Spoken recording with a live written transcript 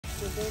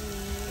Ay,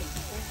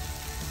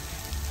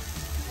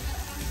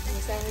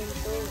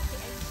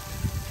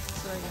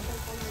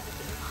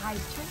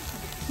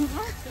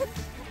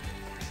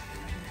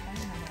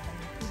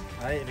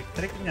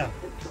 electric niya.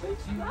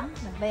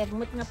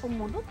 Nagbayagmot nga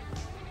pumulot.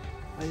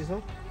 Ay,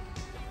 so?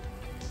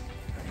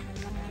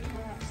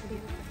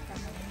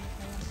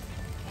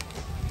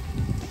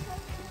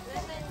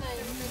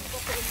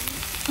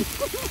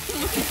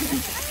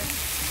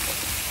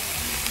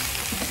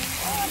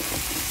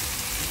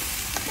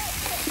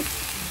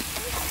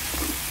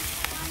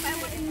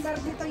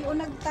 Dito yung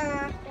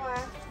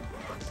nagtakwa.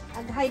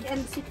 Ag-hide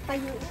and seek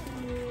tayo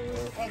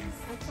eggs.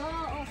 Ito,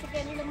 sige,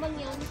 ano naman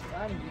yan?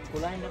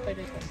 Kulayan na tayo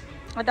dito.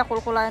 Ada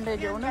kulkulayan tayo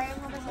dito, no?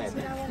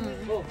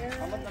 Oh,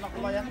 amat na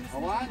nakulayan.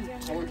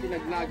 Awan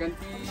pinaglagan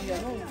ti,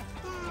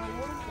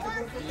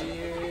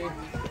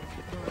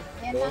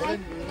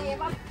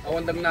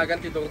 awan dagnagan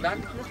ti Dordan.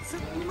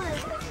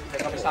 Kaya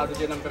kabisado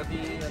din number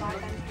ti,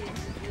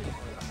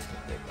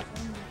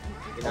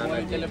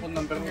 Kinala yung telephone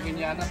number mo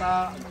kinyana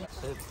ta.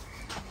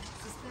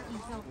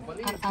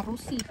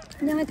 Arusi.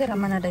 Nya nga dira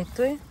man ada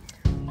ito eh.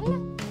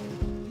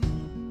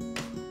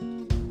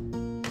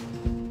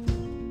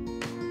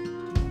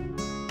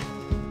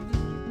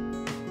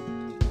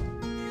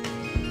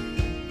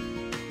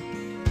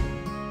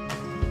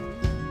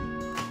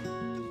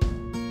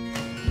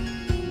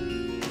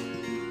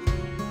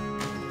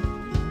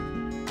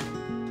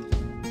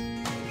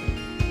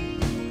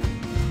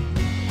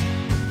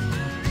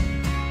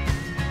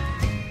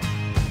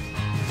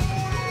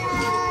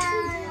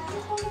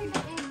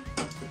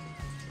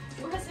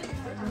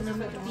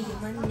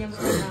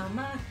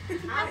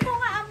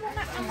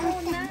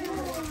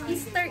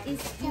 Easter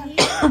is here.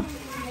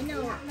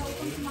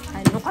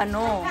 Ano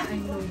kano?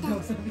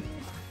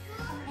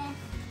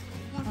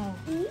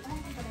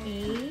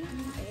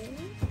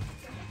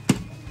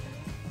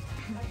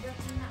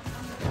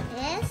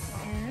 Yes.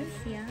 Yes,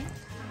 yeah.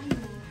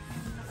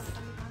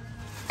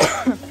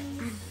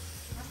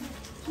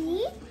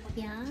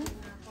 Yeah.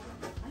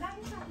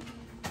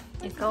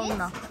 Ikaw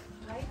na.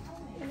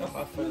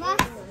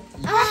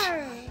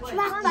 Ich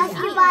mach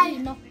Basketball.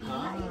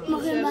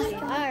 Mach ich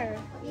Basketball.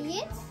 R.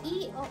 Jetzt?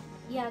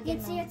 Ja,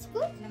 Geht's dir jetzt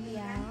gut?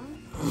 Ja.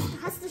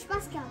 Hast du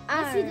Spaß gehabt? R.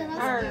 Hast du wieder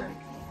rausgegangen?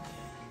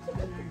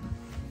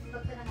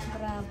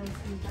 Bravo.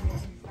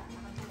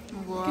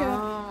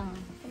 Wow.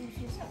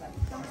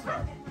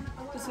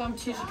 Das war am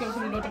Tisch, ich glaube,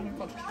 die Leute haben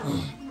gekommen.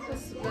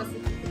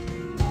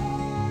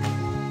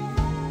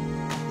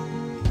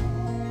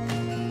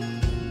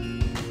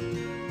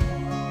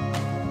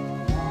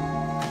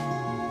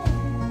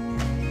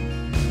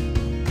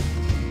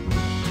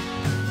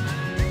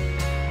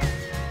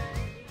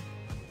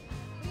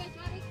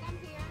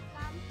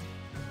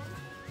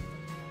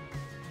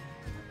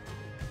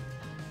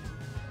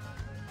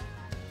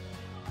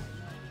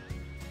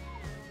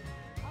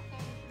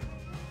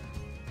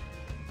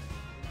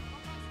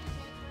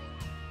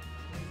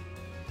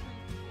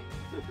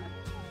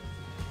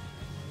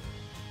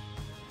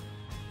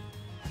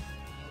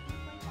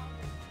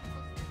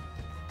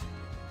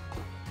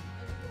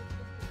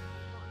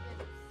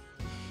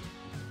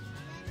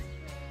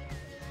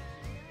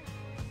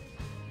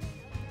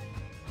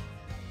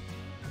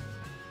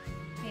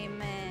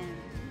 Amen.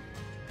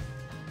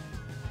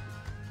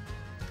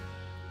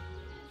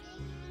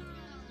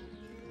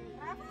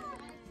 Happy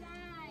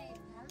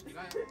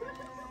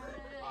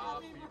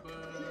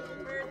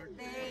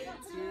birthday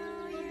to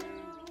you.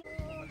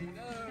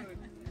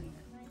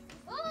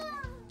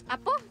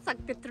 Apo,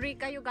 sagti-3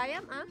 kayo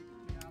gayam, ah?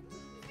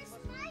 That's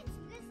mine.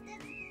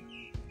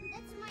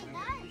 That's my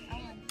dad.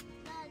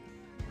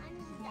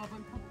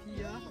 Haben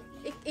Papier.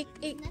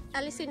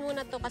 Alisin mo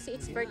na to kasi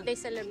it's birthday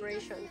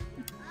celebration.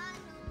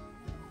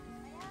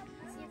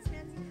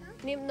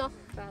 Nim no.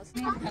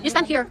 You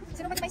stand here.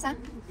 Sino ba isa?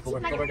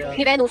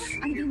 Ni Venus.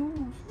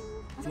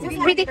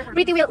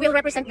 Pretty will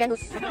represent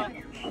Venus.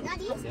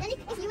 Daddy,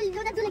 if you will do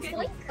that, do like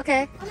boy.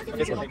 Okay.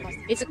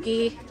 It's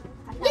okay.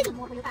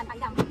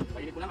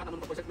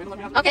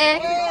 Okay.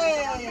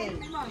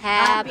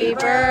 Happy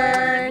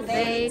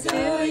birthday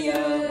to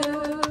you.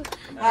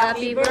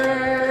 Happy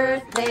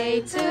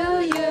birthday to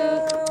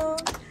you.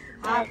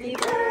 Happy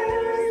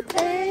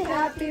birthday,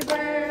 happy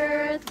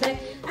birthday,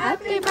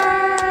 happy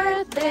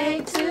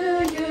birthday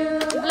to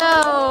you.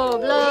 Blow,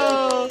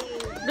 blow,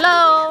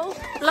 blow,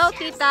 blow,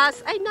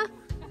 titas. Ay na.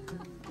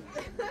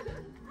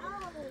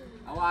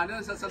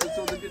 Awanan sa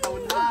salud-sulod ni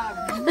taon lang.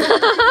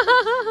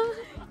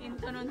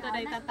 Intunon to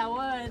day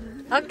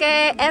tatawan.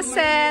 Okay,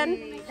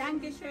 Essen.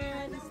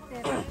 Dankeschön.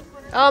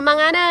 Oh,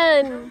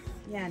 manganan.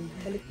 Yan,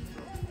 balik.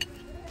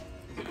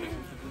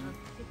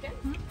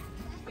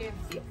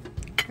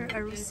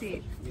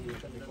 Arusi.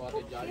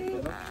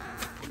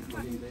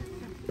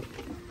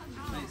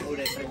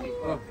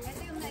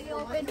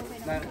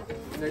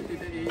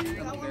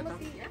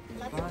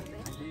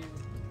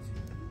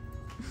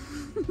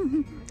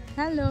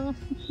 Hello.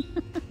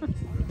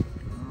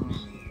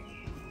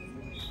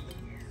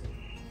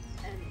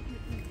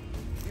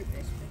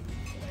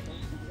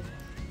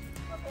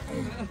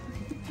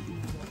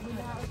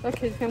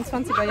 Okay, wir haben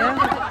 20er, ja?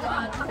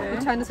 Okay. Wir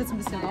teilen das jetzt ein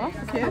bisschen auf.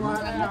 Okay.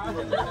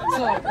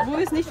 So, wo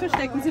wir es nicht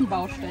verstecken, sind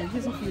Baustellen.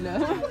 Hier sind viele.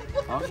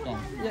 Baustellen?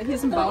 Ja, hier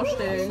sind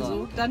Baustellen.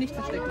 So, da nicht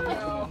verstecken.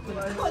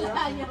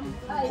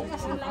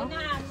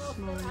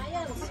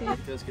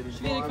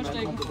 Schwierig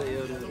verstecken.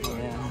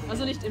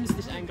 Also nicht im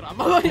nicht eingraben,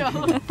 aber ja.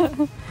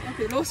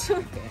 Okay, los.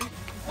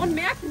 Und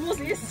merken, wo es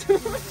ist. Wir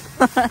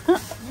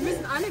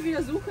müssen alle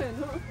wieder suchen.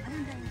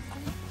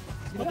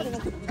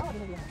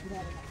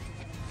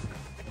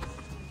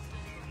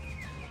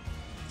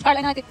 Carla,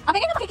 natin. Ah,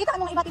 kaya makikita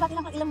mo iba't-iba't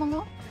lang ang ilang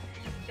mo.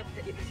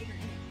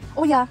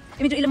 Oh yeah,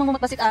 medyo ilang mo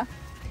magbasit ah.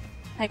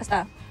 Ay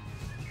kasta.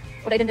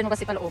 Udah din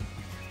magbasit pa loob.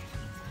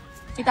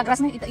 Ita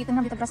grass na, ita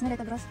na bita grass na,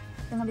 ita grass.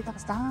 Ita na bita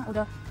kasta.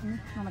 Udah.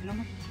 Mamad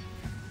lang.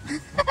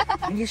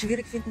 Hindi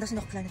schwierig finden, das sind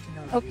noch kleine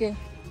Kinder. Okay.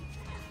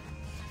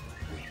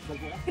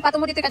 Ipatong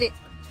mo dito kadi.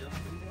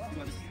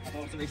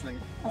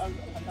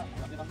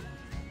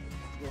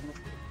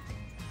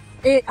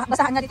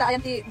 Basahan nga dita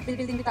ayan ti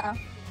building dita ah.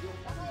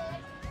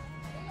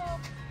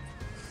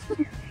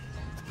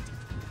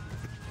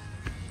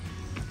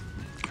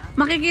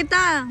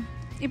 Makikita.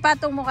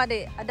 Ipatong mo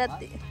kadi. Ada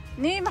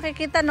ni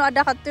makikita no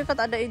ada katoy kat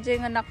ada ije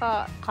nga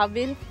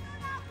naka-kabil.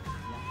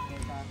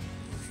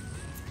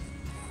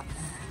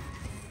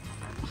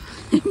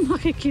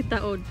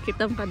 Makikita od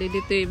kitam kadi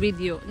dito yung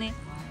video ni.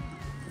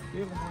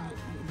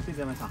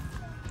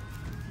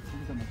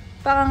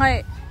 Para nga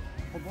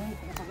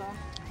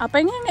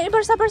apay nga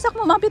ibarsa-barsak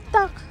mo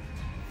mabitak.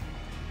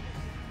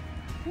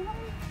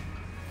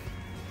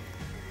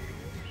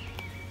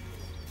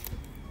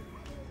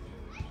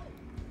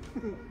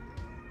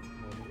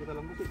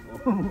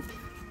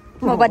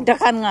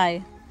 Mabandakan nga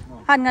eh.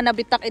 Han nga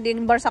nabitak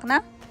eding barsak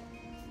na?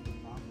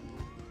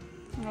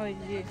 Oy,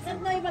 di.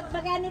 Sandoy,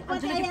 magbaganit po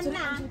tayo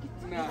na.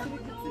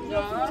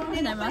 Hindi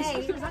na mas.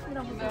 10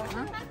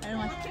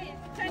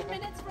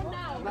 minutes from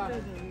now.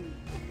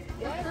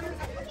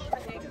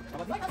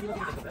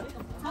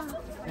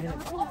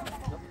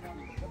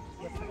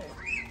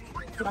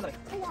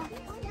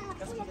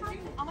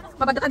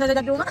 Mabandakan na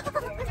dadu nga.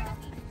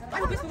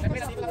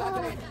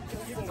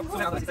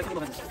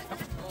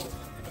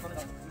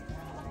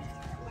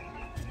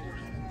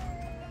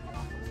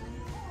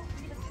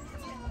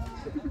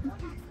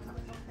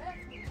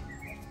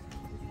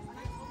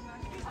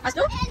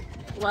 Asto?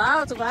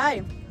 Wow, subay.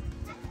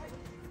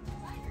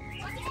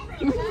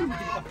 Do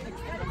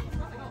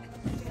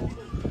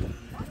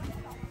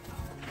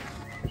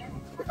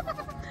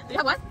you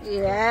have one?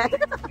 Yeah.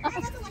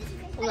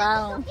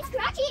 Wow. It's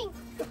scratching.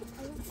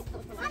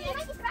 Mommy,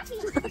 why is it scratching?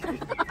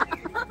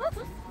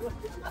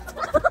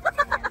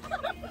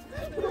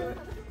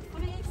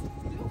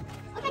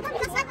 Okay, come,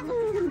 let's start.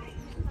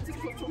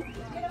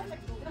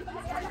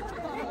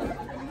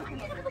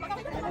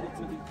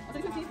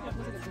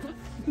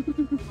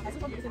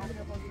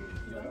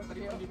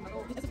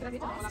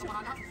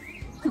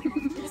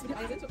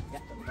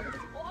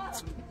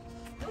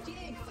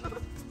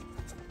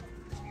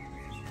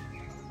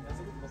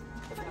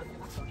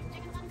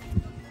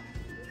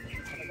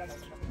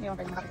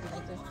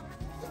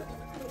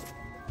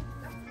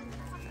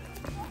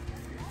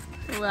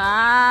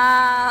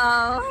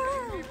 Wow.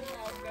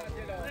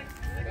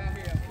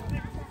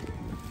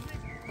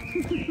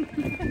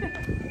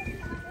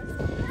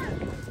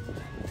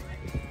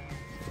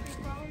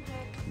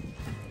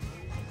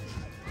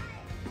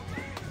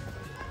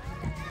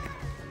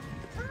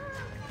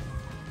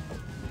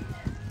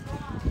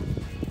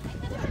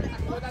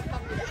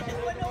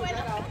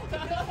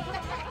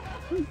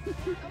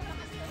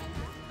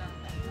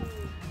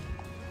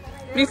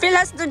 Refill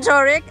us to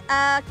Jorik,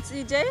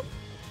 CJ.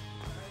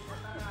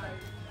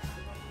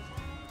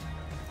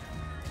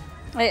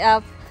 Ay,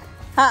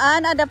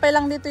 haan, ada pa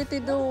lang dito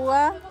iti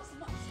dua.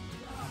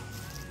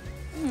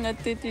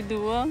 Iti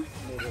dua.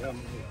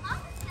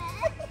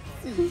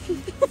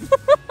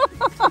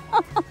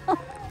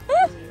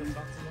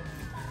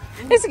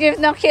 It's gift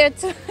no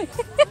cute.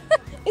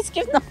 It's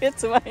gift no cute.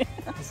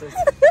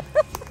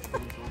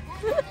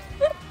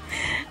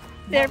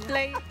 They're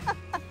playing.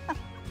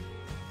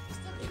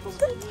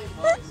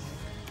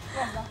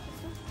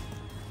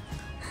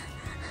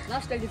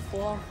 Stell dir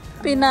vor.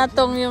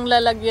 Pinatong yung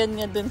lalagyan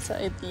niya dun sa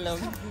itlog.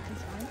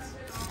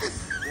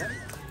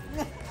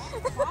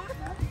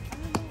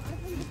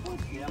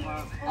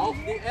 Auch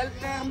die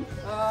Eltern.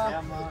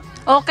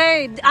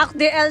 Okay, auch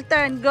die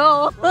Eltern,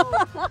 go!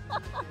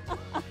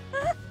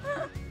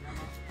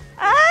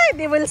 Ay,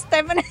 they will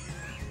step on it.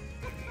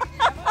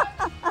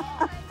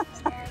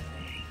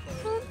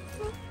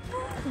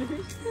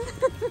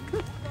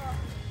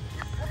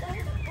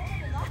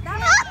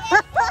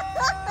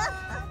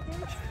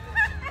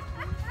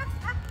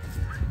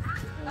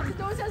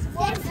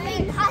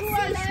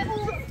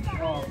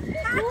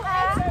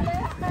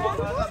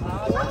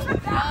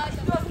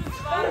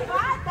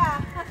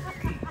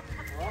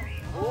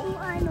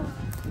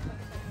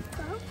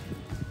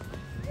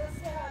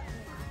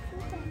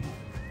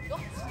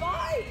 Noch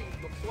zwei,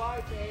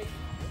 okay.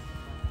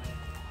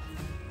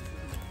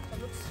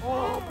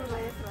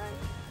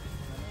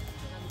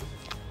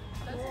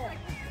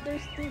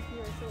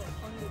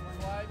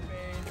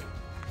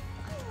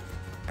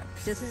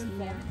 Just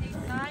 9,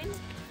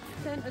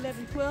 10,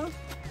 11, 12,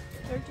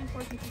 13,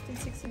 14,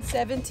 15, 16,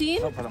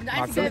 17, Oh, parang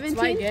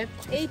 17,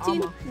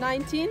 18,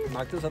 19,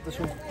 Magst du das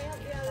schon?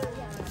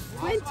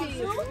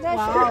 20.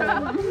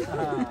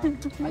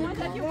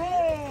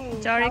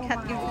 Jorik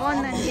hat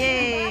gewonnen.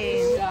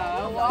 Yay!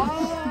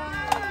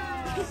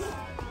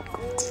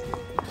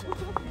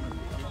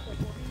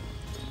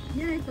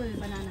 Yan, ito yung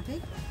banana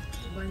cake.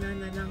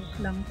 Banana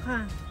langka.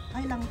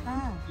 Ay,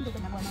 langka.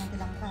 Nakuha ng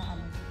langka.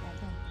 Ano?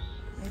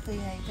 Ito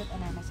yung ito,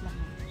 ananas lang.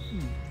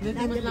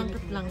 Dapat langka.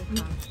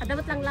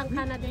 Dapat lang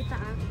ka na dito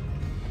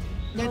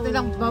Dito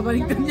lang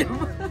babalikan niya.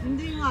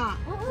 Hindi nga.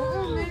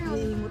 Oo, meron.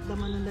 Iimot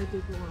naman ng dito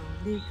ko.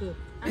 Di ko.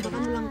 Baka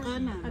langka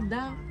na.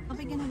 Ada.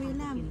 Kapag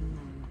ginawilam.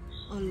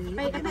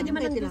 Ay, di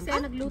man ang dulce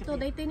nagluto.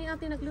 Dahito ni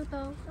ate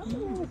nagluto.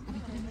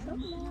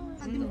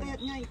 Adim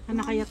kayat nga.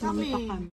 Nakayat namin pakan.